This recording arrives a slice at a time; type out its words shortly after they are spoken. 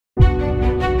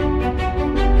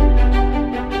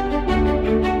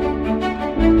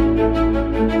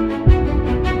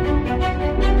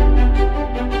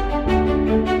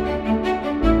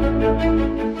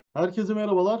Herkese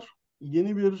merhabalar.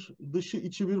 Yeni bir dışı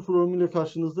içi bir programıyla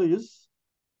karşınızdayız.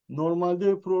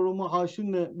 Normalde programı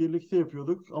Haşim'le birlikte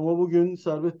yapıyorduk ama bugün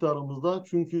Servet de aramızda.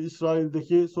 Çünkü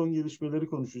İsrail'deki son gelişmeleri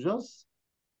konuşacağız.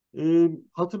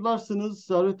 Hatırlarsınız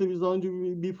Servet'le biz daha önce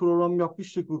bir program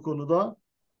yapmıştık bu konuda.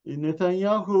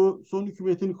 Netanyahu son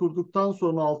hükümetini kurduktan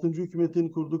sonra, 6.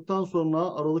 hükümetini kurduktan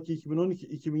sonra Aralık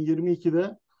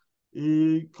 2012-2022'de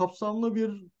kapsamlı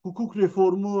bir hukuk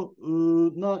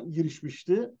reformuna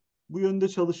girişmişti. Bu yönde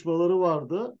çalışmaları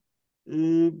vardı. E,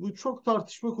 Bu çok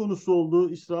tartışma konusu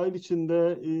oldu İsrail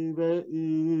içinde ve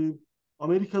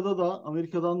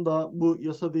Amerika'dan da bu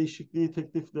yasa değişikliği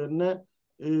tekliflerine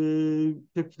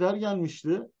tepkiler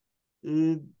gelmişti. E,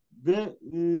 ve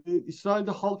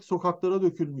İsrail'de halk sokaklara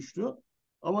dökülmüştü.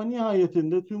 Ama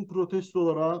nihayetinde tüm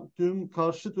protestolara, tüm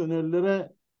karşıt önerilere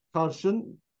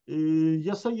karşın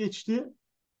yasa geçti.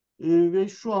 Ve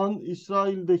şu an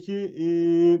İsrail'deki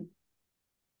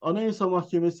Anayasa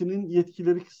Mahkemesi'nin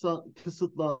yetkileri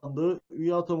kısıtlandı.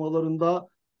 Üye atamalarında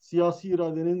siyasi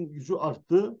iradenin gücü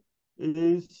arttı.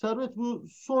 Servet, bu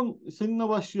seninle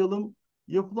başlayalım.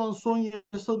 Yapılan son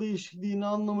yasa değişikliği ne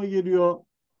anlama geliyor?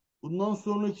 Bundan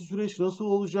sonraki süreç nasıl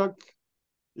olacak?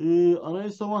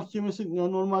 Anayasa Mahkemesi,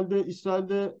 yani normalde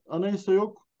İsrail'de anayasa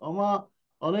yok ama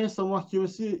Anayasa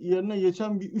Mahkemesi yerine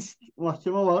geçen bir üst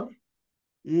mahkeme var.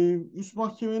 Üst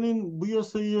mahkemenin bu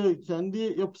yasayı, kendi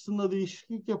yapısında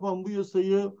değişiklik yapan bu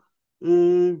yasayı e,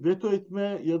 veto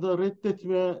etme ya da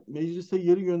reddetme, meclise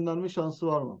geri gönderme şansı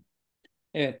var mı?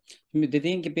 Evet, şimdi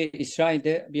dediğin gibi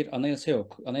İsrail'de bir anayasa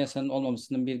yok. Anayasanın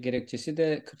olmamasının bir gerekçesi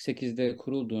de 48'de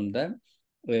kurulduğunda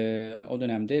o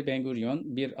dönemde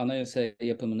Ben-Gurion bir anayasa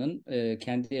yapımının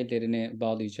kendi ellerine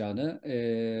bağlayacağını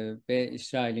ve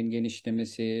İsrail'in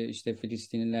genişlemesi, işte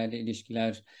Filistinlilerle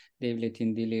ilişkiler,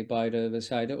 devletin dili, bayrağı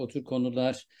vesaire o tür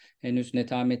konular henüz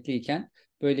netametliyken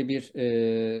böyle bir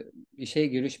işe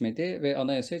girişmedi ve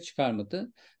anayasa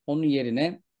çıkarmadı. Onun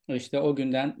yerine işte o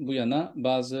günden bu yana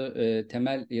bazı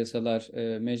temel yasalar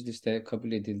mecliste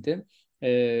kabul edildi.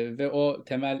 Ve o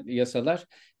temel yasalar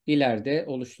ileride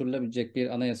oluşturulabilecek bir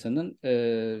anayasanın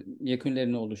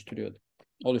yekünlerini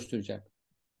oluşturacak.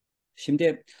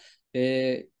 Şimdi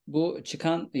bu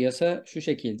çıkan yasa şu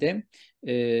şekilde,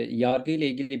 yargı ile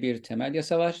ilgili bir temel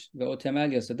yasa var ve o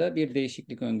temel yasada bir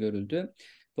değişiklik öngörüldü.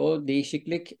 Ve o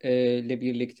değişiklikle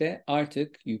birlikte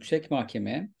artık yüksek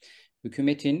mahkeme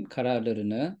hükümetin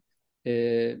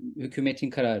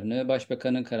kararını,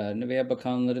 başbakanın kararını veya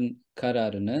bakanların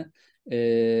kararını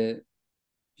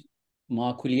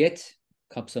makuliyet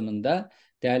kapsamında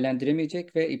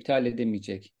değerlendiremeyecek ve iptal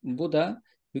edemeyecek. Bu da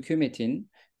hükümetin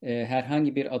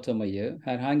herhangi bir atamayı,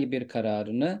 herhangi bir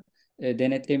kararını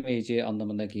denetlemeyeceği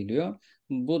anlamına geliyor.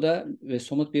 Bu da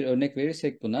somut bir örnek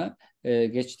verirsek buna,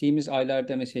 geçtiğimiz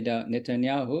aylarda mesela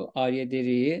Netanyahu Arye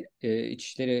Deri'yi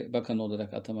İçişleri Bakanı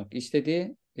olarak atamak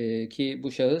istedi. Ki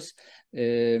bu şahıs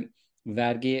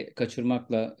vergi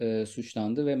kaçırmakla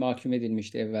suçlandı ve mahkum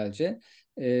edilmişti evvelce.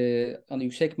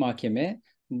 Yüksek Mahkeme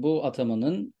bu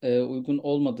atamanın uygun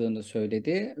olmadığını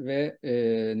söyledi ve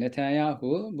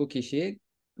Netanyahu bu kişiyi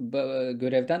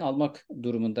görevden almak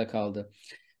durumunda kaldı.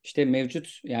 İşte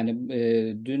mevcut, yani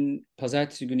dün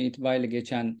pazartesi günü itibariyle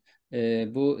geçen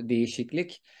bu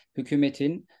değişiklik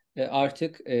hükümetin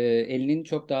artık elinin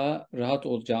çok daha rahat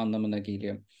olacağı anlamına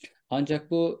geliyor.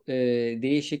 Ancak bu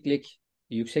değişiklik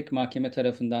Yüksek Mahkeme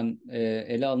tarafından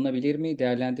ele alınabilir mi,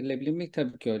 değerlendirilebilir mi?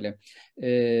 Tabii ki öyle.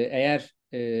 Eğer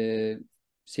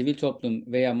sivil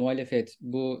toplum veya muhalefet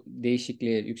bu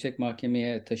değişikliği Yüksek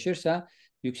Mahkeme'ye taşırsa,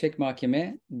 Yüksek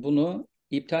Mahkeme bunu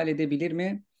iptal edebilir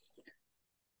mi?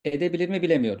 Edebilir mi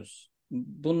bilemiyoruz.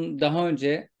 Bunun daha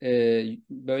önce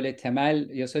böyle temel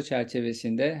yasa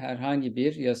çerçevesinde herhangi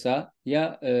bir yasa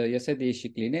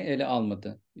değişikliğini ele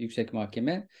almadı Yüksek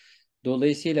Mahkeme.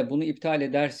 Dolayısıyla bunu iptal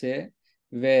ederse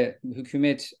ve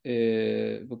hükümet,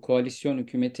 bu koalisyon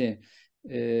hükümeti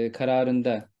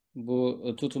kararında,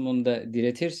 bu tutumunda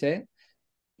diretirse,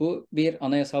 bu bir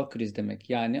anayasal kriz demek.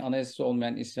 Yani anayasası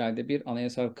olmayan İsrail'de bir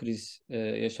anayasal kriz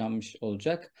yaşanmış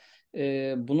olacak.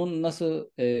 Bunun nasıl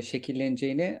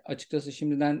şekilleneceğini açıkçası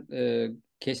şimdiden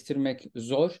kestirmek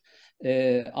zor.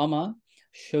 Ama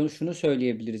şunu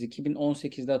söyleyebiliriz.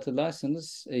 2018'de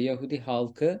hatırlarsanız Yahudi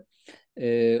halkı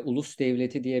ulus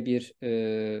devleti diye bir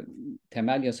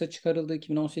temel yasa çıkarıldı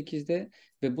 2018'de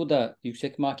ve bu da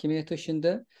Yüksek Mahkeme'ye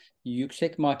taşındı.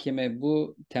 Yüksek Mahkeme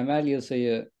bu temel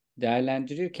yasayı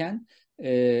değerlendirirken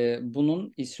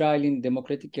bunun İsrail'in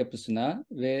demokratik yapısına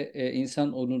ve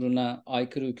insan onuruna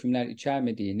aykırı hükümler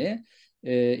içermediğini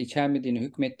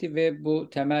hükmetti ve bu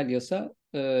temel yasa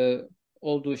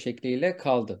olduğu şekliyle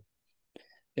kaldı.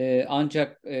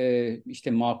 Ancak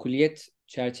işte makuliyet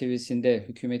çerçevesinde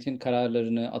hükümetin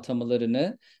kararlarını,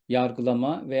 atamalarını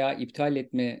yargılama veya iptal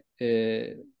etme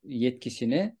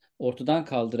yetkisini ortadan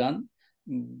kaldıran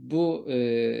bu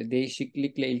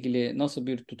değişiklikle ilgili nasıl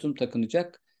bir tutum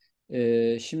takınacak?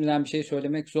 Şimdiden bir şey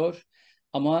söylemek zor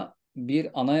ama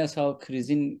bir anayasal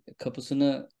krizin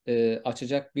kapısını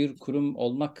açacak bir kurum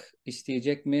olmak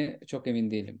isteyecek mi? Çok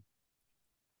emin değilim.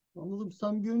 Anladım.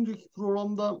 Sen bir önceki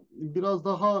programda biraz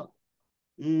daha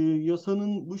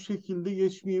yasanın bu şekilde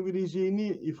geçmeyebileceğini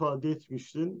ifade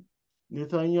etmiştin.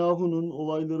 Netanyahu'nun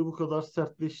olayları bu kadar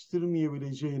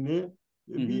sertleştirmeyebileceğini,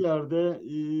 Hı bir hı. yerde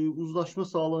uzlaşma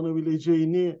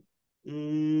sağlanabileceğini e,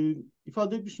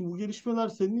 ifade etmiştin. Bu gelişmeler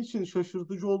senin için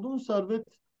şaşırtıcı oldu mu Servet?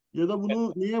 Ya da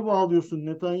bunu neye bağlıyorsun?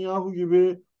 Netanyahu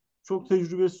gibi çok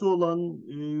tecrübesi olan,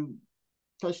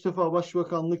 kaç defa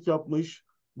başbakanlık yapmış,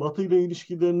 Batı ile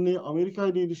ilişkilerini, Amerika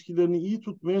ile ilişkilerini iyi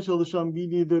tutmaya çalışan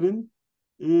bir liderin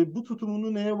bu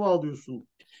tutumunu neye bağlıyorsun?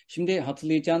 Şimdi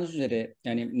hatırlayacağınız üzere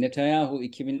yani Netanyahu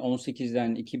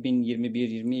 2018'den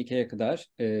 2021-22'ye kadar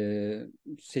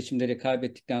seçimleri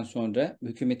kaybettikten sonra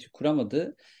hükümeti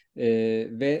kuramadı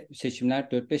ve seçimler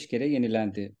 4-5 kere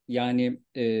yenilendi. Yani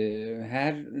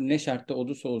her ne şartta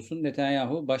olursa olsun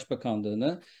Netanyahu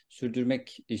başbakanlığını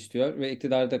sürdürmek istiyor ve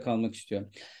iktidarda kalmak istiyor.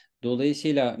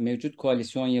 Dolayısıyla mevcut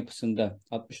koalisyon yapısında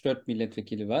 64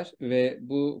 milletvekili var ve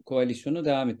bu koalisyonu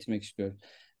devam ettirmek istiyor.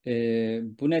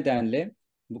 Bu nedenle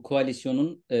bu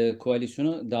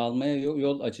koalisyonu dağılmaya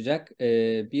yol açacak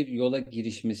bir yola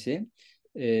girişmesi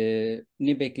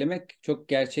ni beklemek çok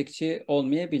gerçekçi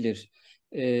olmayabilir.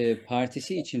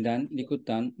 Partisi içinden,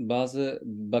 Likud'dan bazı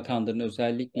bakanların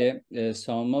özellikle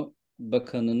Savunma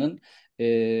Bakanı'nın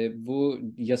bu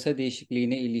yasa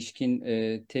değişikliğine ilişkin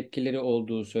tepkileri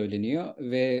olduğu söyleniyor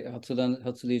ve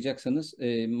hatırlayacaksanız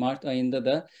Mart ayında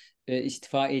da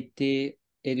istifa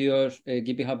ediyor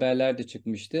gibi haberler de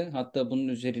çıkmıştı. Hatta bunun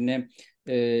üzerine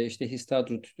işte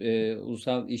Histadrut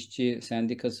Ulusal İşçi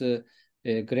Sendikası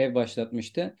grev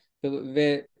başlatmıştı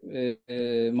ve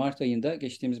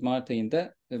geçtiğimiz Mart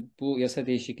ayında bu yasa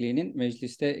değişikliğinin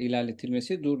mecliste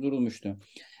ilerletilmesi durdurulmuştu.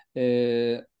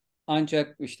 E,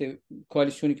 Ancak işte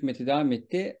koalisyon hükümeti devam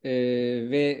etti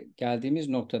ve geldiğimiz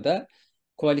noktada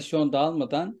koalisyon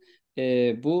dağılmadan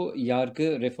bu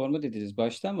yargı reformu dediniz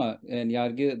başta ama yani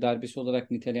yargı darbesi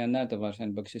olarak niteleyenler de var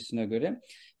hani bakış açısına göre.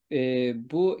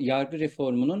 Bu yargı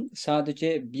reformunun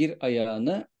sadece bir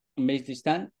ayağını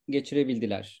meclisten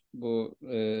geçirebildiler bu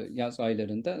yaz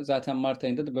aylarında. Zaten Mart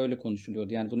ayında da böyle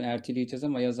konuşuluyordu. Yani bunu erteleyeceğiz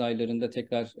ama yaz aylarında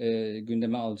tekrar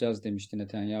gündeme alacağız demişti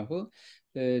Netanyahu.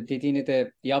 Dediğini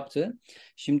de yaptı.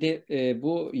 Şimdi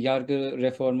bu yargı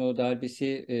reformu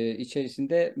darbesi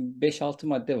içerisinde 5-6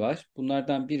 madde var.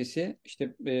 Bunlardan birisi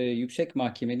işte yüksek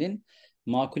mahkemenin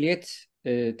makuliyet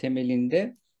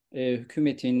temelinde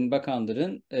hükümetin,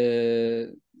 bakanların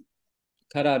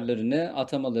kararlarını,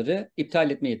 atamaları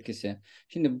iptal etme yetkisi.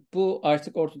 Şimdi bu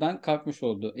artık ortadan kalkmış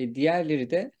oldu. Diğerleri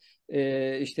de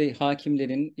işte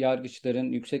hakimlerin,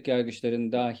 yargıçların, yüksek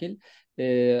yargıçların dahil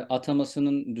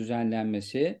atamasının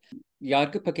düzenlenmesi.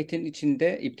 Yargı paketinin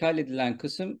içinde iptal edilen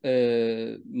kısım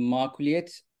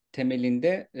makuliyet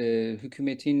temelinde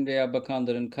hükümetin veya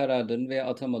bakanların kararlarının veya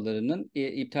atamalarının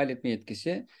iptal etme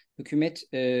yetkisi. Hükümet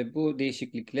bu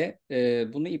değişiklikle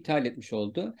bunu iptal etmiş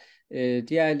oldu.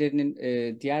 Diğerlerinin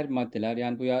diğer maddeler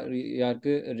yani bu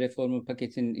yargı reformu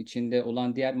paketinin içinde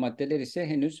olan diğer maddeler ise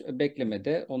henüz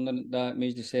beklemede. Onların da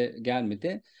meclise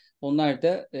gelmedi. Onlar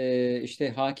da işte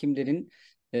hakimlerin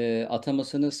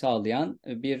atamasını sağlayan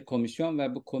bir komisyon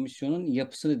ve bu komisyonun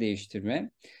yapısını değiştirme.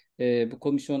 Bu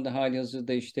komisyonda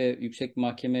halihazırda işte Yüksek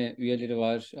Mahkeme üyeleri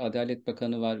var, Adalet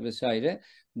Bakanı var vesaire.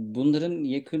 Bunların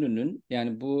yekününün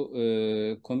yani bu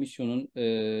komisyonun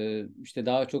işte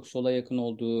daha çok sola yakın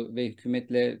olduğu ve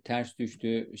hükümetle ters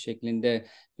düştüğü şeklinde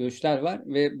görüşler var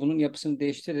ve bunun yapısını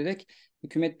değiştirerek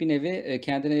hükümet bir nevi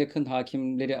kendine yakın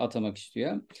hakimleri atamak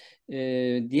istiyor.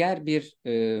 Diğer bir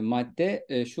madde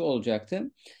şu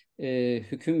olacaktı.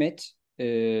 Hükümet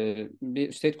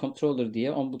bir State Controller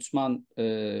diye ombudsman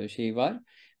şeyi var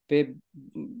ve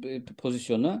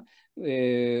pozisyonu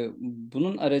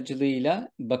bunun aracılığıyla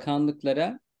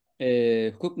bakanlıklara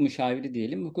hukuk müşaviri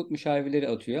diyelim, hukuk müşavirleri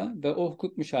atıyor ve o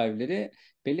hukuk müşavirleri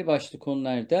belli başlı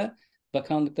konularda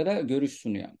bakanlıklara görüş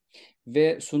sunuyor.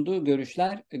 Ve sunduğu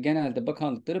görüşler genelde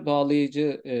bakanlıkları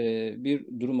bağlayıcı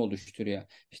bir durum oluşturuyor.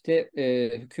 İşte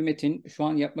hükümetin şu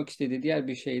an yapmak istediği diğer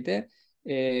bir şey de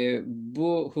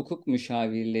bu hukuk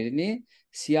müşavirlerini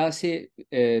siyasi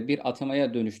bir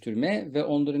atamaya dönüştürme ve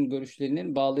onların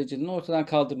görüşlerinin bağlayıcılığını ortadan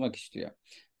kaldırmak istiyor.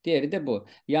 Diğeri de bu.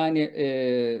 Yani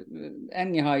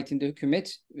en nihayetinde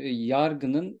hükümet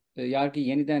yargıyı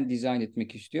yeniden dizayn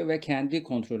etmek istiyor ve kendi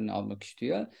kontrolünü almak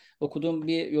istiyor. Okuduğum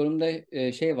bir yorumda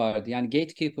şey vardı. Yani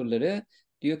gatekeeper'ları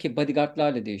diyor ki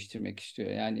bodyguardlarla değiştirmek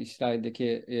istiyor. Yani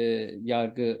İsrail'deki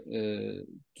yargı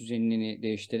düzenini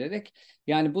değiştirerek.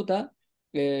 Yani bu da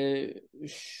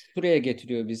şuraya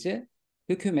getiriyor bizi.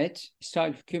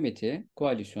 İsrail hükümeti,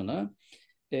 koalisyonu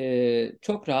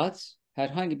çok rahat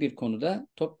herhangi bir konuda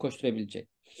top koşturabilecek.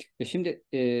 Ve şimdi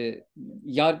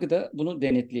yargı da bunu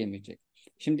denetleyemeyecek.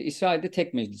 Şimdi İsrail'de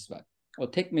tek meclis var.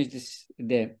 O tek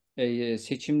meclisde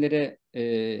seçimlere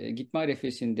gitme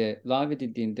arifesinde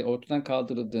lağvedildiğinde, ortadan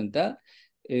kaldırıldığında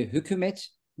hükümet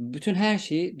bütün her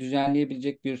şeyi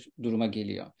düzenleyebilecek bir duruma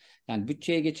geliyor. Yani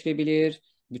bütçeye geçirebilir,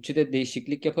 bütçede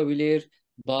değişiklik yapabilir,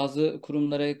 bazı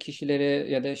kurumlara,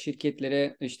 kişilere ya da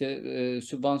şirketlere işte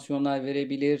sübvansiyonlar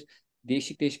verebilir,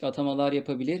 değişik değişik atamalar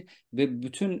yapabilir ve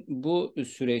bütün bu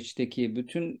süreçteki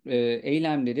bütün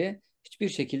eylemleri hiçbir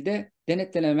şekilde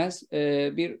denetlenemez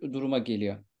bir duruma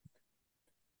geliyor.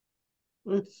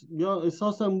 Evet, ya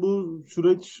esasen bu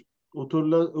süreç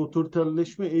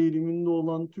otoriterleşme eğiliminde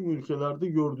olan tüm ülkelerde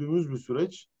gördüğümüz bir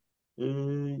süreç.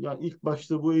 Yani ilk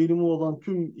başta bu eğilimi olan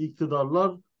tüm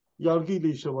iktidarlar yargıyla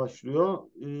işe başlıyor.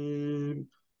 Yani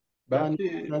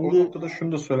Belki o kendi noktada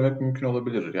şunu da söylemek mümkün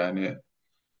olabilir. Yani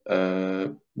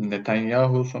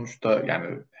Netanyahu sonuçta,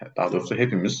 yani daha doğrusu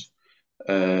hepimiz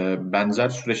benzer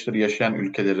süreçleri yaşayan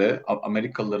ülkelere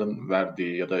Amerikalıların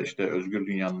verdiği ya da işte özgür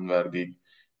dünyanın verdiği,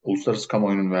 uluslararası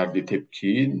kamuoyunun verdiği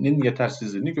tepkinin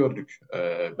yetersizliğini gördük.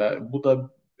 Bu da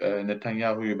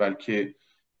Netanyahu'yu belki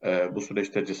bu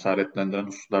süreçte cesaretlendiren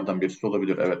hususlardan birisi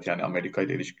olabilir. Evet, yani Amerika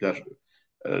ile ilişkiler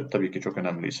tabii ki çok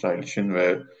önemli İsrail için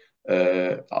ve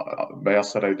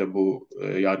Beyaz Saray'da bu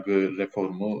yargı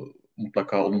reformu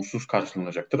mutlaka olumsuz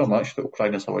karşılanacaktır, ama işte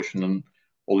Ukrayna Savaşı'nın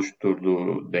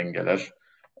oluşturduğu dengeler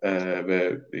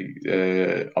ve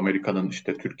Amerika'nın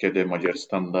işte Türkiye'de,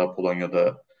 Macaristan'da,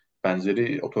 Polonya'da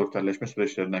benzeri otoriterleşme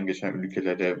süreçlerinden geçen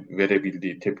ülkelere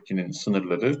verebildiği tepkinin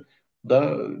sınırları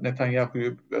da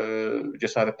Netanyahu'yu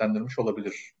cesaretlendirmiş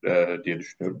olabilir diye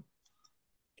düşünüyorum.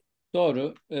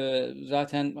 Doğru.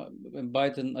 Zaten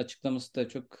Biden'ın açıklaması da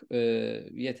çok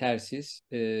yetersiz.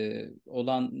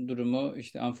 Olan durumu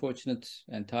işte unfortunate,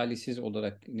 yani talihsiz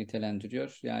olarak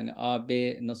nitelendiriyor. Yani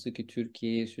AB nasıl ki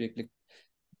Türkiye'yi sürekli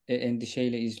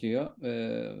endişeyle izliyor.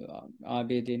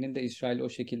 ABD'nin de İsrail'i o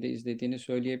şekilde izlediğini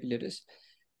söyleyebiliriz.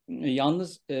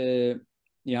 Yalnız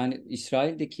yani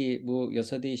İsrail'deki bu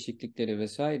yasa değişiklikleri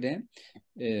vesaire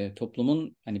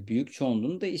toplumun hani büyük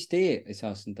çoğunluğunun da isteği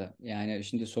esasında. Yani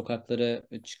şimdi sokaklara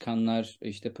çıkanlar,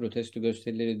 işte protesto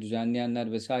gösterileri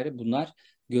düzenleyenler vesaire, bunlar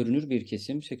görünür bir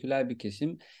kesim, seküler bir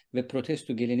kesim ve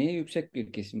protesto geleneği yüksek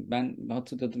bir kesim. Ben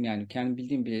hatırladım, yani kendi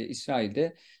bildiğim bile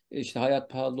İsrail'de işte hayat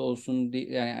pahalı olsun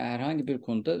yani herhangi bir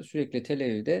konuda sürekli Tel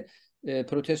Aviv'de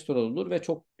protestolar olur ve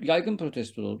çok yaygın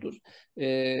protestolar olur.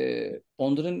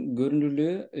 Onların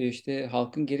görünürlüğü işte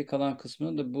halkın geri kalan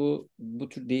kısmının da bu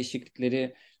tür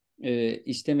değişiklikleri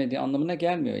istemediği anlamına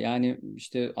gelmiyor. Yani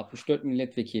işte 64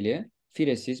 milletvekili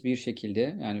firesiz bir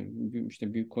şekilde, yani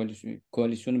işte büyük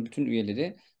koalisyonun bütün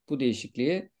üyeleri bu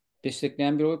değişikliği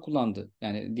destekleyen bir oy kullandı.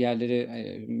 Yani diğerleri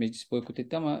meclis boykot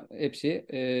etti ama hepsi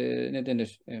ne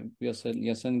denir,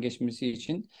 yasanın geçmesi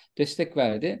için destek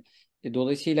verdi.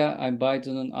 Dolayısıyla hani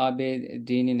Biden'ın,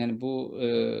 ABD'nin hani bu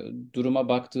duruma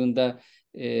baktığında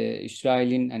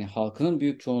İsrail'in hani halkının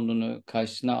büyük çoğunluğunu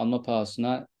karşısına alma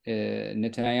pahasına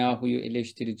Netanyahu'yu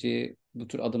eleştirici, bu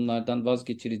tür adımlardan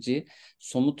vazgeçirici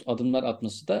somut adımlar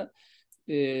atması da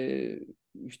e,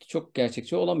 işte çok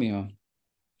gerçekçi olamıyor.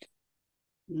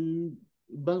 e,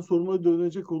 ben soruma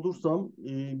dönecek olursam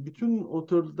bütün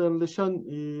otoriterleşen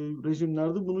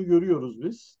rejimlerde bunu görüyoruz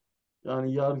biz.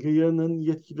 Yani yargının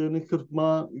yetkilerini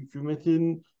kırpma,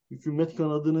 hükümet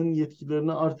kanadının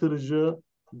yetkilerini artırıcı,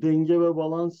 denge ve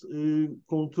balans,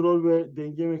 kontrol ve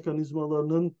denge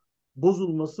mekanizmalarının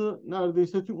bozulması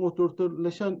neredeyse tüm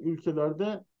otoriterleşen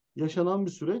ülkelerde yaşanan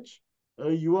bir süreç.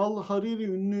 Yuval Hariri,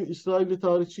 ünlü İsrailli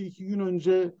tarihçi, 2 gün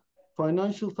önce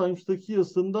Financial Times'taki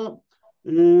yazısında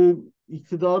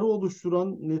iktidarı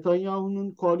oluşturan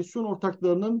Netanyahu'nun koalisyon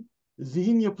ortaklarının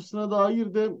zihin yapısına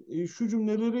dair de şu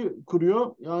cümleleri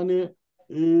kuruyor. Yani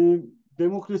e,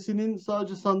 demokrasinin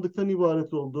sadece sandıktan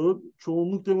ibaret olduğu,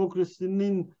 çoğunluk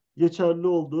demokrasinin geçerli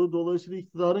olduğu, dolayısıyla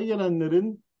iktidara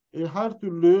gelenlerin her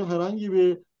türlü herhangi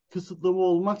bir kısıtlama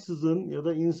olmaksızın ya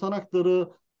da insan hakları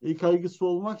kaygısı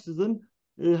olmaksızın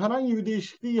herhangi bir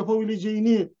değişikliği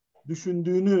yapabileceğini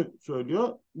düşündüğünü söylüyor.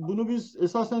 Bunu biz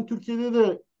esasen Türkiye'de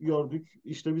de gördük.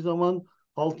 İşte bir zaman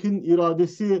halkın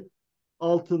iradesi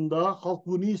altında halk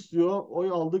bunu istiyor, oy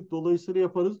aldık dolayısıyla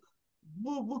yaparız.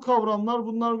 Bu kavramlar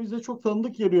bunlar bize çok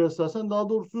tanıdık geliyor esasen. Daha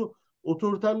doğrusu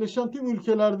otoriterleşen tüm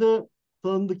ülkelerde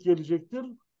tanıdık gelecektir.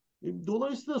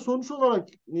 Dolayısıyla sonuç olarak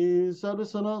Servet,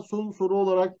 sana son soru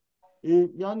olarak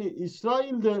yani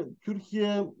İsrail'de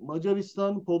Türkiye,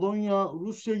 Macaristan, Polonya,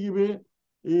 Rusya gibi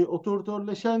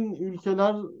otoriterleşen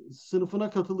ülkeler sınıfına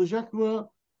katılacak mı?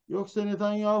 Yoksa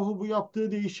Netanyahu bu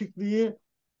yaptığı değişikliği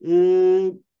e,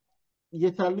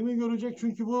 yeterli mi görecek?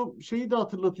 Çünkü bu şeyi de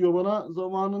hatırlatıyor bana.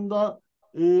 Zamanında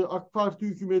AK Parti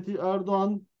hükümeti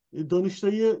Erdoğan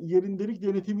Danıştay'ı yerindelik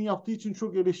denetimi yaptığı için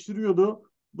çok eleştiriyordu.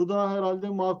 Bu da herhalde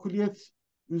makuliyet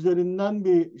üzerinden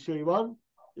bir şey var.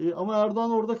 Ama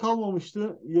Erdoğan orada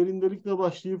kalmamıştı. Yerindelikle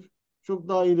başlayıp çok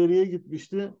daha ileriye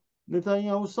gitmişti.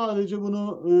 Netanyahu sadece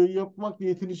bunu yapmakla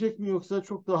yetinecek mi, yoksa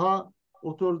çok daha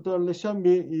otoriterleşen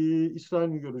bir İsrail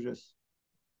mi göreceğiz?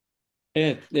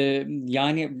 Evet,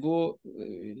 yani bu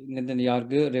neden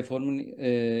yargı reformun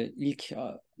ilk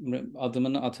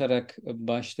adımını atarak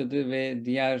başladı ve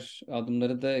diğer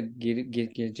adımları da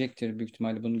gelecektir. Büyük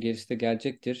ihtimalle bunun gerisi de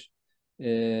gelecektir.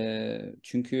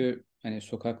 Çünkü hani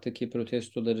sokaktaki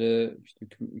protestoları, işte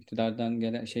iktidardan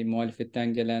gelen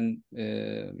muhalefetten gelen,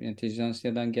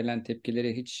 entelijansiyadan gelen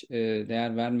tepkilere hiç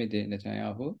değer vermedi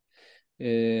Netanyahu.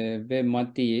 Ve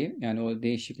maddeyi, yani o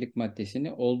değişiklik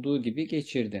maddesini olduğu gibi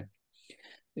geçirdi.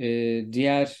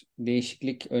 Diğer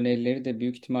değişiklik önerileri de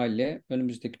büyük ihtimalle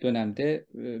önümüzdeki dönemde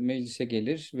meclise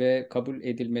gelir ve kabul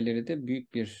edilmeleri de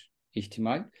büyük bir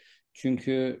ihtimal.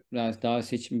 Çünkü daha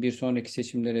bir sonraki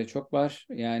seçimlere çok var.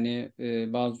 Yani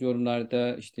bazı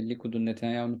yorumlarda işte Likud'un,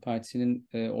 Netanyahu'nun partisinin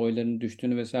oylarının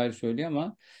düştüğünü vesaire söylüyor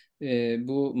ama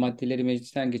bu maddeleri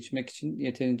meclisten geçirmek için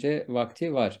yeterince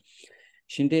vakti var.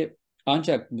 Şimdi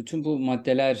ancak bütün bu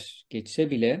maddeler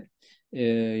geçse bile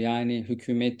yani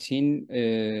hükümetin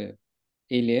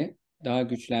eli daha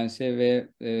güçlense ve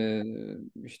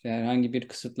işte herhangi bir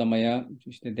kısıtlamaya,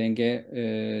 işte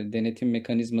denetim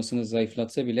mekanizmasını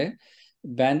zayıflatsa bile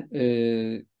ben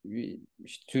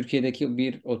işte Türkiye'deki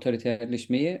bir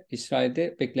otoriterleşmeyi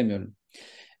İsrail'de beklemiyorum.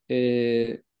 E,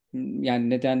 Yani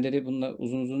nedenleri bununla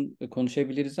uzun uzun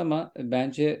konuşabiliriz ama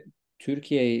bence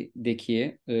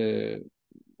Türkiye'deki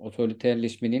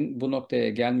otoriterleşmenin bu noktaya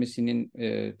gelmesinin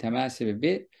temel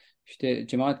sebebi işte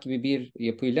cemaat gibi bir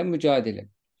yapıyla mücadele.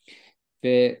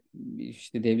 Ve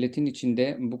işte devletin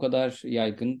içinde bu kadar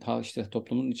yaygın, işte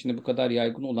toplumun içinde bu kadar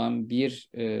yaygın olan bir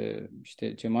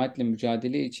işte cemaatle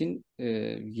mücadele için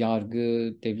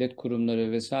yargı, devlet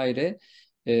kurumları vesaire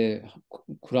e,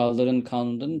 kuralların,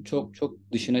 kanunların çok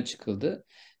çok dışına çıkıldı.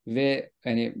 Ve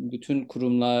hani bütün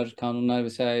kurumlar, kanunlar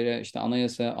vesaire işte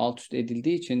anayasa alt üst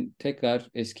edildiği için tekrar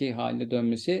eski haline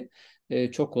dönmesi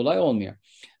çok kolay olmuyor.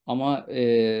 Ama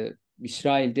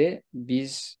İsrail'de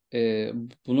biz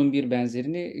bunun bir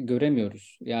benzerini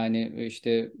göremiyoruz. Yani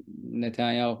işte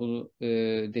Netanyahu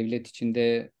devlet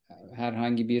içinde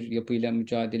herhangi bir yapıyla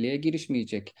mücadeleye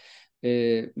girişmeyecek.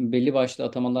 Belli başlı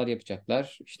atamalar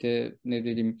yapacaklar. İşte ne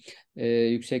bileyim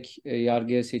yüksek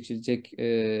yargıya seçilecek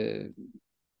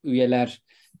üyeler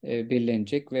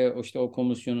belirlenecek ve işte o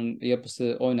komisyonun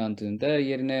yapısı oynandığında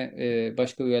yerine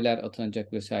başka üyeler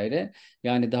atanacak vesaire.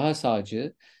 Yani daha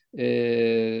sağcı,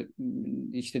 e,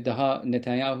 işte daha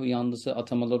Netanyahu yanlısı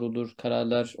atamalar olur,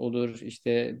 kararlar olur,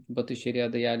 işte Batı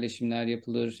Şeria'da yerleşimler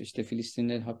yapılır, işte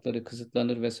Filistinli hakları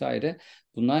kısıtlanır vesaire.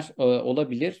 Bunlar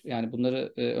olabilir. Yani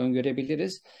bunları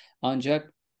öngörebiliriz.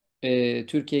 Ancak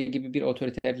Türkiye gibi bir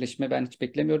otoriterleşme ben hiç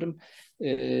beklemiyorum.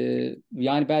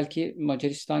 Yani belki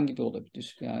Macaristan gibi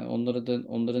olabilir. Yani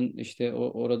onların işte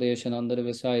orada yaşananları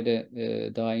vesaire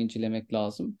daha incelemek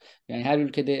lazım. Yani her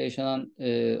ülkede yaşanan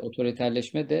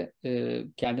otoriterleşme de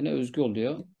kendine özgü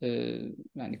oluyor.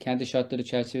 Yani kendi şartları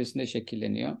çerçevesinde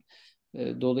şekilleniyor.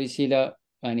 Dolayısıyla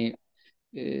hani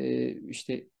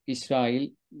işte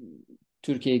İsrail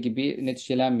Türkiye gibi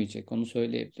neticelenmeyecek. Onu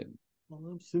söyleyebilirim.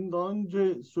 Anladım. Senin daha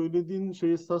önce söylediğin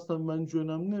şey esasen bence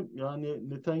önemli. Yani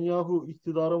Netanyahu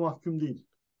iktidara mahkum değil.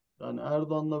 Yani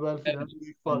Erdoğan'la belki de en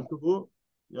büyük Evet. farkı bu.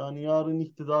 Yani yarın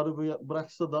iktidarı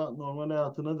bıraksa da normal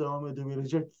hayatına devam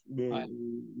edebilecek bir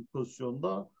Aynen.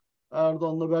 pozisyonda.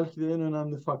 Erdoğan'la belki de en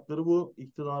önemli faktörü bu.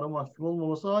 İktidara mahkum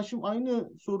olmaması. Haşim, aynı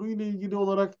soruyla ilgili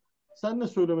olarak sen ne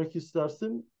söylemek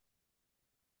istersin?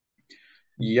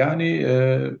 Yani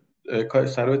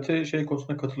Servet'e şey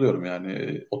konusunda katılıyorum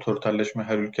yani otoriterleşme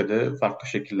her ülkede farklı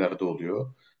şekillerde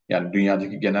oluyor. Yani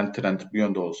dünyadaki genel trend bir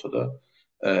yönde olsa da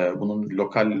bunun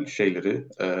lokal şeyleri,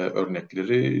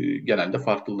 örnekleri genelde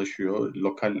farklılaşıyor.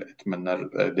 Lokal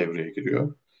etmenler devreye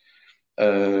giriyor.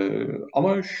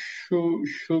 Ama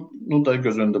şunu da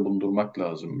göz önünde bulundurmak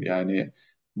lazım. Yani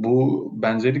Bu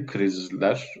benzeri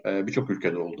krizler birçok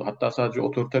ülkede oldu. Hatta sadece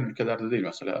otoriter ülkelerde değil,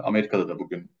 mesela Amerika'da da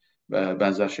bugün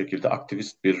benzer şekilde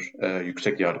aktivist bir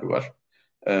yüksek yargı var.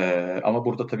 Ama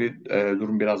burada tabii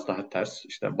durum biraz daha ters.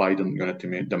 İşte Biden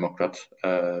yönetimi demokrat,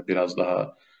 biraz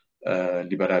daha e,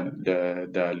 liberal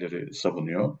değerleri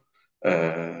savunuyor.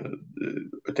 E,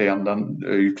 Öte yandan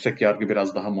yüksek yargı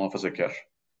biraz daha muhafazakar.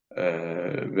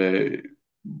 Ve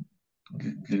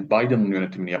Biden'ın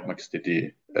yönetimini yapmak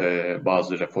istediği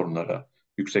bazı reformlara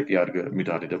yüksek yargı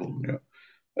müdahalede bulunuyor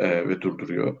ve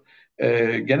durduruyor.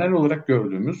 Genel olarak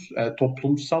gördüğümüz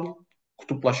toplumsal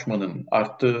kutuplaşmanın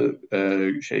arttığı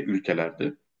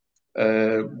ülkelerde.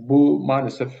 Bu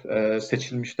maalesef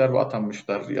seçilmişler ve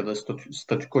atanmışlar ya da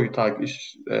statükoyu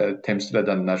temsil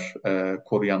edenler,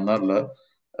 koruyanlarla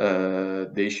e,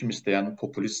 değişim isteyen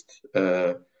popülist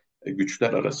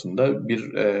güçler arasında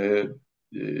bir e,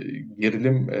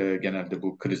 gerilim genelde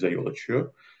bu krize yol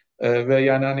açıyor. Ve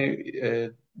yani hani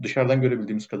dışarıdan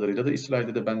görebildiğimiz kadarıyla da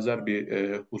İsrail'de de benzer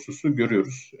bir hususu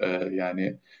görüyoruz.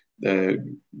 Yani e,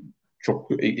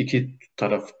 çok iki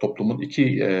taraf, toplumun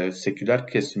iki seküler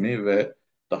kesimi ve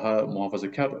daha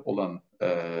muhafazakar olan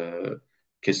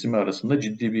kesimi arasında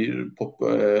ciddi bir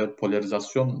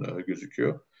polarizasyon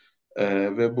gözüküyor.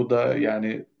 Ve bu da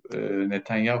yani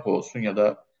Netanyahu olsun ya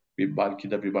da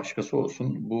belki de bir başkası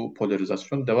olsun, bu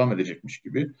polarizasyon devam edecekmiş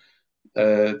gibi.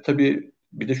 Tabii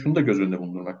bir de şunu da göz önünde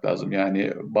bulundurmak lazım.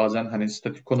 Yani bazen hani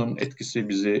statikonun etkisi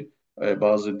bizi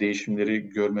bazı değişimleri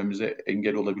görmemize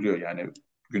engel olabiliyor. Yani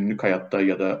günlük hayatta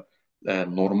ya da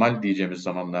normal diyeceğimiz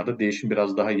zamanlarda değişim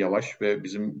biraz daha yavaş ve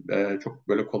bizim çok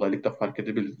böyle kolaylıkla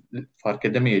fark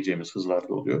edemeyeceğimiz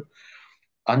hızlarda oluyor.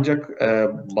 Ancak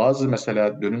bazı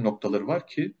mesela dönüm noktaları var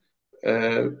ki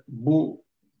bu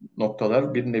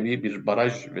noktalar bir nevi bir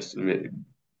baraj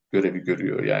görevi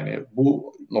görüyor. Yani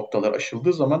bu noktalar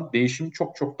aşıldığı zaman değişim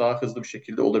çok çok daha hızlı bir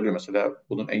şekilde olabiliyor. Mesela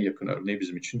bunun en yakın örneği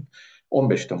bizim için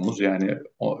 15 Temmuz, yani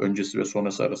o öncesi ve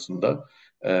sonrası arasında.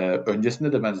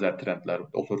 Öncesinde de benzer trendler,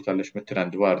 otoriterleşme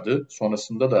trendi vardı.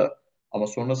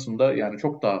 Sonrasında yani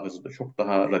çok daha hızlı, çok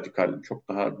daha radikal, çok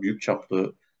daha büyük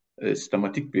çaplı,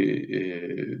 sistematik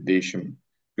bir değişim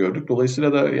gördük.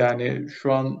 Dolayısıyla da yani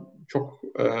şu an çok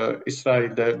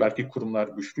İsrail'de belki kurumlar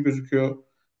güçlü gözüküyor.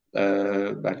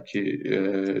 Belki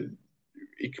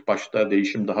ilk başta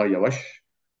değişim daha yavaş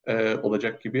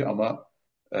olacak gibi, ama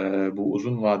bu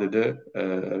uzun vadede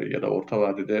ya da orta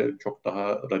vadede çok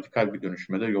daha radikal bir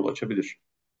dönüşüme de yol açabilir.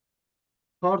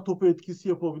 Kar topu etkisi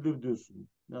yapabilir diyorsun.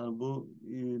 Yani bu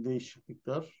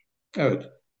değişiklikler. Evet.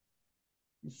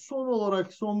 Son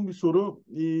olarak son bir soru.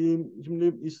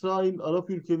 Şimdi İsrail Arap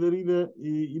ülkeleriyle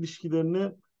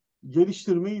ilişkilerini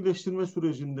geliştirme, iyileştirme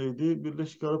sürecindeydi.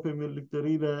 Birleşik Arap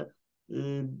Emirlikleri ile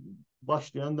e,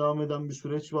 başlayan, devam eden bir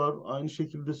süreç var. Aynı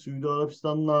şekilde Suudi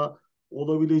Arabistan'la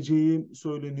olabileceği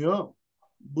söyleniyor.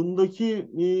 Bundaki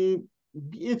bir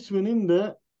etmenin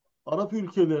de Arap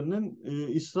ülkelerinin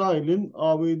İsrail'in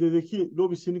ABD'deki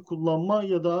lobisini kullanma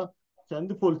ya da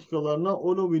kendi politikalarına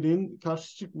o lobinin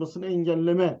karşı çıkmasını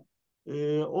engelleme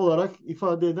olarak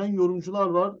ifade eden yorumcular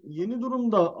var. Yeni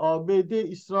durumda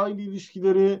ABD-İsrail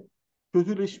ilişkileri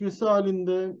kötüleşmesi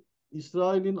halinde,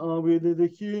 İsrail'in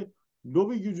ABD'deki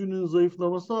lobi gücünün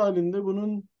zayıflaması halinde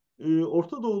bunun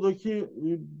Orta Doğu'daki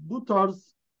bu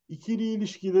tarz ikili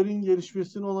ilişkilerin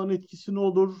gelişmesine olan etkisi ne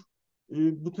olur?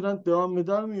 Bu trend devam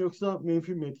eder mi yoksa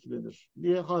menfi mi etkilenir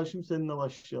diye Haşim seninle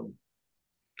başlayalım.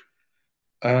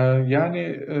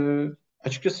 Yani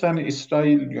açıkçası hani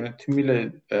İsrail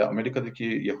yönetimiyle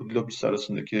Amerika'daki Yahudi lobisi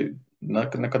arasındaki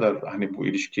ne kadar hani bu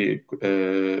ilişki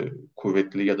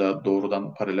kuvvetli ya da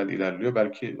doğrudan paralel ilerliyor,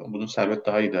 belki bunu Servet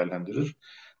daha iyi değerlendirir.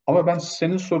 Ama ben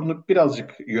senin sorunu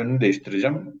birazcık yönünü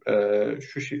değiştireceğim.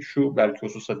 Şu belki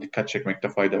hususa dikkat çekmekte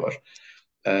fayda var.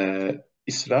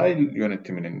 İsrail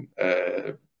yönetiminin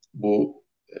bu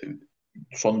e,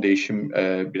 son değişim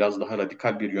biraz daha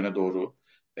radikal bir yöne doğru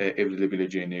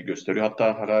evrilebileceğini gösteriyor.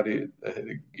 Hatta Harari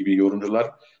gibi yorumcular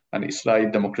hani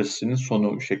İsrail demokrasisinin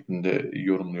sonu şeklinde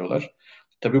yorumluyorlar.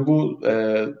 Tabii bu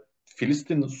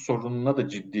Filistin sorununa da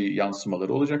ciddi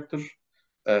yansımaları olacaktır.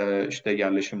 İşte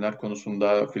yerleşimler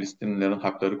konusunda, Filistinlilerin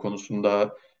hakları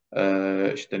konusunda,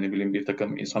 işte ne bileyim bir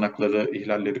takım insan hakları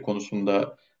ihlalleri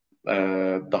konusunda e,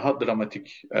 daha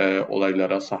dramatik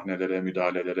olaylara, sahnelere,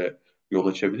 müdahalelere yol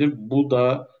açabilir. Bu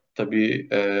da tabii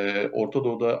Orta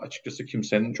Doğu'da açıkçası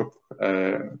kimsenin çok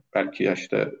belki ya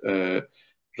işte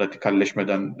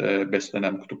radikalleşmeden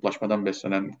beslenen, kutuplaşmadan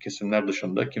beslenen kesimler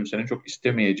dışında kimsenin çok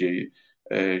istemeyeceği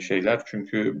şeyler.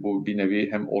 Çünkü bu bir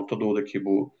nevi hem Orta Doğu'daki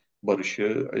bu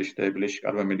barışı, işte Birleşik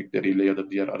Arap Emirlikleri ile ya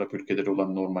da diğer Arap ülkeleri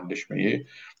olan normalleşmeyi,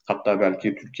 hatta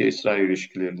belki Türkiye-İsrail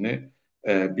ilişkilerini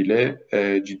bile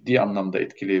ciddi anlamda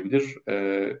etkileyebilir.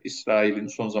 İsrail'in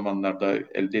son zamanlarda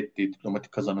elde ettiği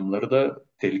diplomatik kazanımları da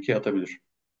tehlikeye atabilir.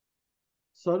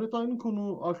 Servet,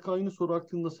 aynı soru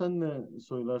hakkında sen ne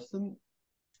söylersin?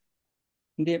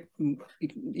 Şimdi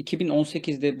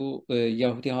 2018'de bu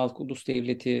Yahudi Halk Ulus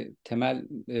Devleti temel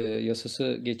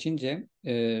yasası geçince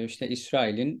işte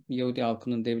İsrail'in Yahudi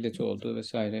halkının devleti olduğu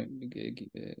vesaire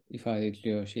ifade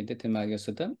ediliyor şeyde, temel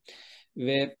yasada.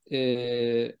 Ve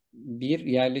bir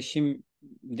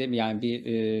yerleşimde, yani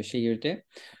bir şehirde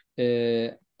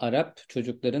Arap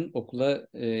çocukların okula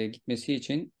gitmesi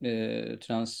için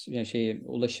yani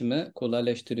ulaşımı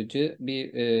kolaylaştırıcı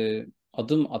bir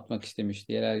adım atmak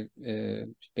istemişti yerel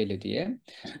belediye,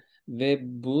 ve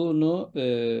bunu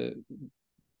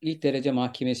ilk derece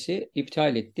mahkemesi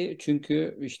iptal etti.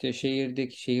 Çünkü işte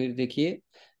şehirdeki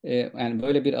yani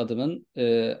böyle bir adımın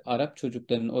Arap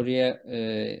çocukların oraya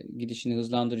gidişini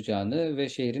hızlandıracağını ve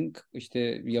şehrin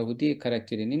işte Yahudi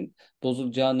karakterinin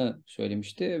bozulacağını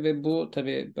söylemişti, ve bu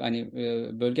tabii hani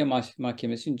bölge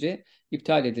mahkemesince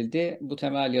iptal edildi. Bu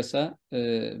temel yasa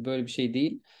böyle bir şey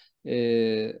değil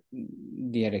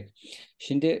diyerek.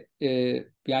 Şimdi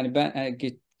yani ben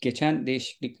geçen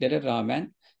değişikliklere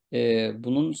rağmen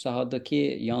bunun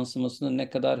sahadaki yansımasının ne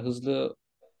kadar hızlı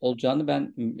olacağını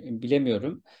ben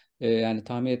bilemiyorum. Yani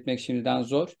tahmin etmek şimdiden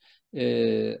zor.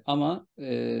 Ama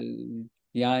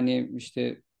yani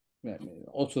işte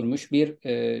oturmuş bir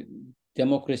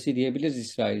demokrasi diyebiliriz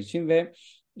İsrail için, ve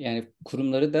yani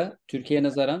kurumları da Türkiye'ye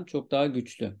nazaran çok daha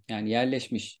güçlü. Yani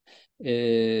yerleşmiş,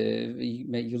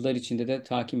 ve yıllar içinde de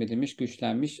takip edilmiş,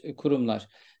 güçlenmiş kurumlar.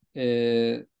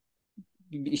 E,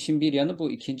 işin bir yanı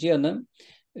bu. İkinci yanı,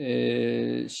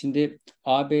 şimdi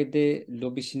ABD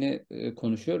lobisini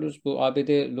konuşuyoruz. Bu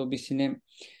ABD lobisinin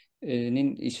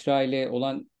İsrail'e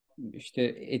olan işte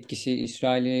etkisi,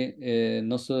 İsrail'i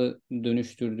nasıl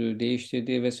dönüştürdüğü,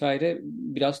 değiştirdiği vesaire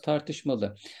biraz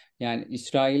tartışmalı. Yani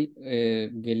İsrail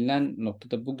gelinen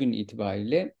noktada bugün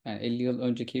itibariyle, yani 50 yıl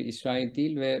önceki İsrail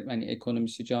değil, ve hani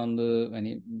ekonomisi canlı,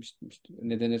 hani işte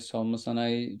ne denir,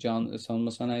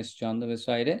 savunma sanayisi canlı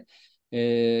vesaire.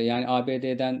 Yani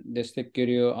ABD'den destek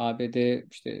görüyor. ABD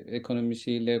işte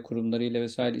ekonomisiyle, kurumlarıyla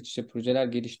vesaire iç içe projeler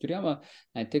geliştiriyor, ama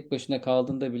yani tek başına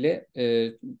kaldığında bile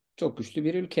çok güçlü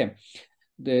bir ülke.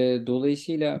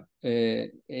 Dolayısıyla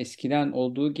eskiden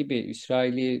olduğu gibi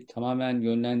İsrail'i tamamen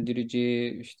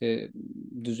yönlendirici, işte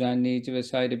düzenleyici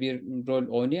vesaire bir rol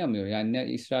oynayamıyor. Yani ne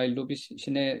İsrail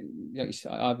lobisi, ne ya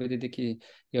ABD'deki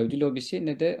Yahudi lobisi,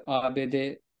 ne de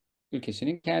ABD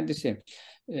ülkesinin kendisi.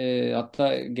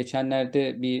 Hatta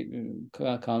geçenlerde bir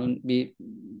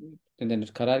ne denir,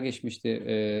 karar geçmişti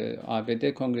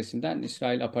ABD Kongresi'nden.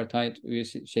 İsrail apartheid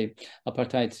üyesi,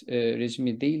 apartheid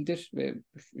rejimi değildir, ve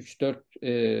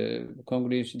 3-4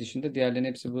 kongre üyesi dışında diğerlerinin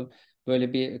hepsi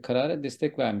böyle bir karara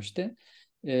destek vermişti.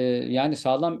 Yani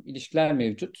sağlam ilişkiler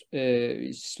mevcut.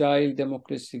 İsrail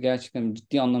demokrasi gerçekten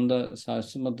ciddi anlamda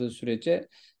sarsılmadığı sürece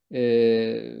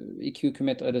iki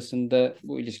hükümet arasında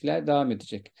bu ilişkiler devam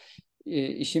edecek.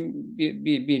 İşin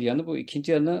bir yanı bu.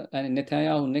 İkinci yanı, hani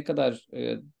Netanyahu ne kadar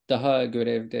daha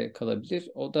görevde kalabilir?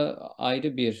 O da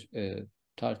ayrı bir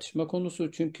tartışma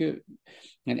konusu. Çünkü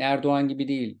yani Erdoğan gibi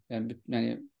değil.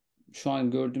 Yani şu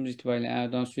an gördüğümüz itibariyle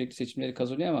Erdoğan sürekli seçimleri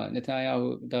kazanıyor, ama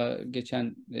Netanyahu da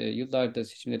geçen yıllarda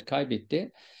seçimleri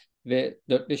kaybetti ve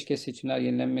 4-5 kez seçimler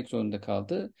yenilenmek zorunda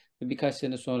kaldı. Ve birkaç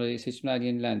sene sonra seçimler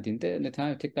yenilendiğinde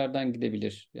Netanyahu tekrardan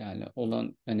gidebilir. Yani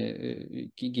olan hani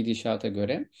gidişata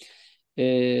göre.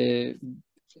 E,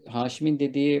 Haşim'in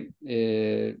dediği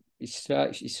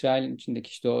İsrail'in içindeki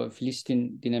işte o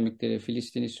Filistin dinamikleri,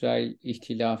 Filistin-İsrail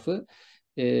ihtilafı,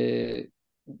 e,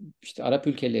 işte Arap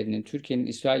ülkelerinin, Türkiye'nin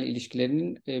İsrail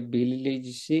ilişkilerinin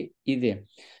belirleyicisi idi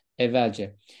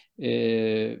evvelce.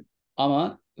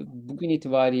 Ama bugün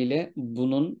itibariyle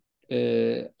bunun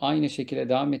aynı şekilde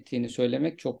devam ettiğini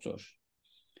söylemek çok zor.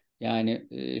 Yani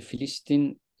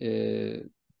Filistin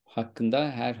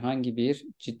hakkında herhangi bir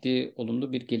ciddi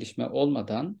olumlu bir gelişme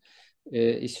olmadan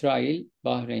İsrail,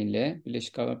 Bahreyn'le,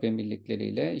 Birleşik Arap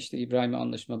Emirlikleri'yle işte İbrahim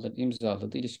Anlaşmaları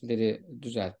imzaladı, ilişkileri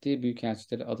düzeltti,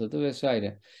 büyükelçileri adadı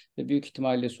vesaire. Ve büyük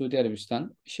ihtimalle Suudi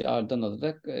Arabistan işi ardından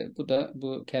alarak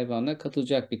bu kervana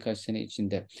katılacak birkaç sene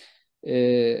içinde.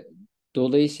 E,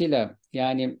 Dolayısıyla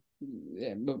yani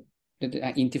yani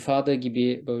intifada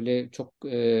gibi böyle çok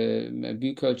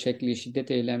büyük ölçekli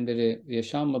şiddet eylemleri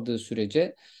yaşanmadığı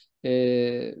sürece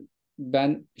e,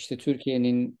 ben işte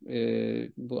Türkiye'nin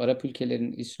bu Arap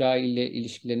ülkelerin İsrail ile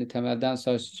ilişkilerini temelden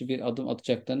sarsıcı bir adım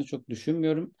atacaklarını çok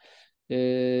düşünmüyorum.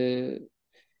 E,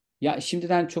 Ya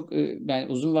şimdiden çok yani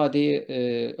uzun vadeyi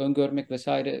öngörmek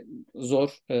vesaire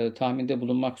zor, tahminde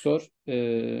bulunmak zor.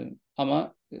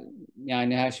 Ama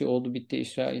yani her şey oldu bitti.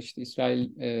 İsrail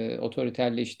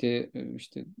otoriterleşti.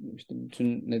 İşte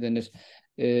bütün ne denir,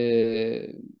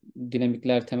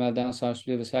 dinamikler temelden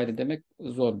sarsılıyor vesaire demek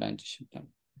zor bence şimdi.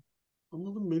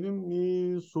 Anladım.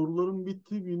 Benim sorularım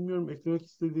bitti. Bilmiyorum, eklemek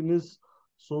istediğiniz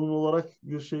son olarak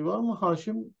bir şey var mı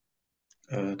Haşim?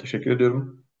 Teşekkür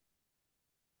ediyorum.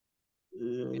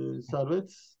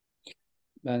 Servet?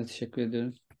 Ben de teşekkür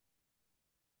ediyorum.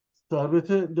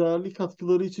 Servet'e değerli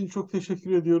katkıları için çok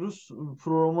teşekkür ediyoruz.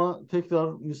 Programa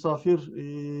tekrar misafir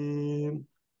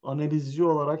analizci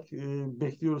olarak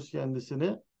bekliyoruz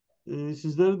kendisini.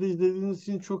 Sizleri de izlediğiniz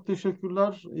için çok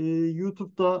teşekkürler.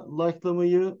 YouTube'da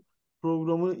likelamayı,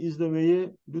 programı izlemeyi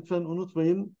lütfen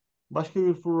unutmayın. Başka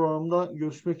bir programda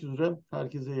görüşmek üzere.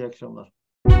 Herkese iyi akşamlar.